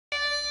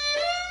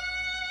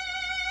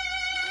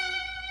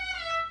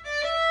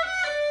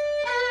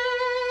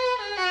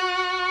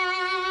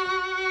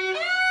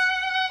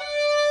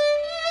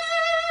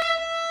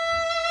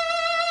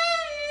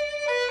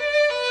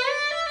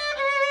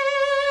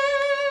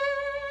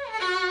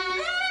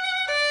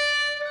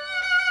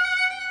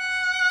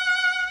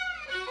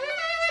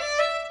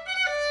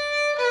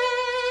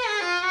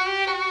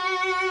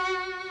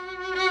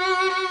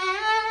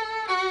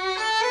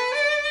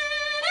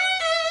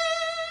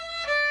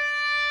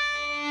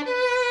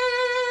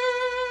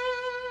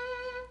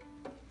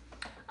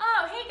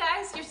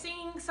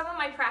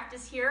my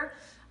practice here.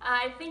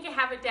 I think I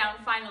have it down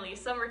finally,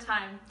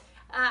 summertime.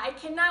 I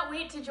cannot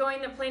wait to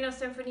join the Plano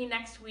Symphony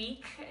next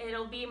week.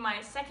 It'll be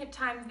my second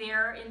time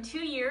there in 2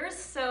 years,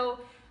 so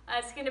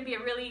it's going to be a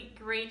really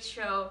great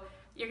show.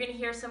 You're going to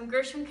hear some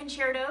Gershwin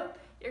concerto,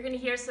 you're going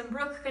to hear some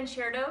Bruch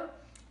concerto,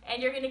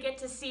 and you're going to get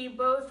to see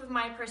both of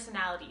my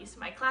personalities.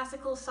 My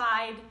classical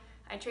side,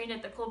 I trained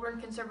at the Colburn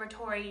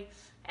Conservatory,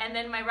 and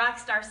then my rock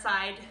star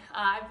side,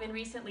 I've been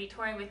recently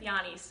touring with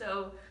Yanni,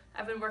 so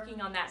I've been working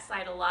on that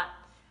side a lot.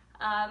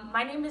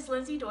 My name is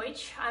Lindsay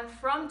Deutsch. I'm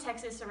from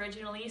Texas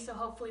originally, so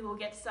hopefully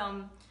we'll get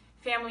some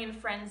family and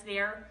friends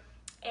there.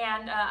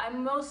 And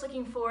I'm most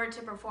looking forward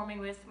to performing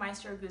with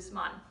Maestro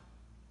Guzman.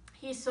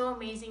 He's so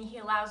amazing. He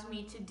allows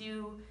me to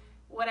do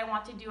what I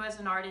want to do as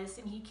an artist,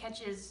 and he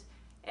catches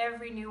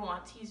every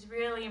nuance. He's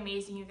really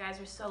amazing. You guys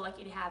are so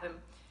lucky to have him.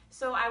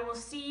 So I will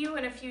see you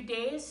in a few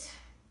days.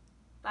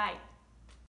 Bye.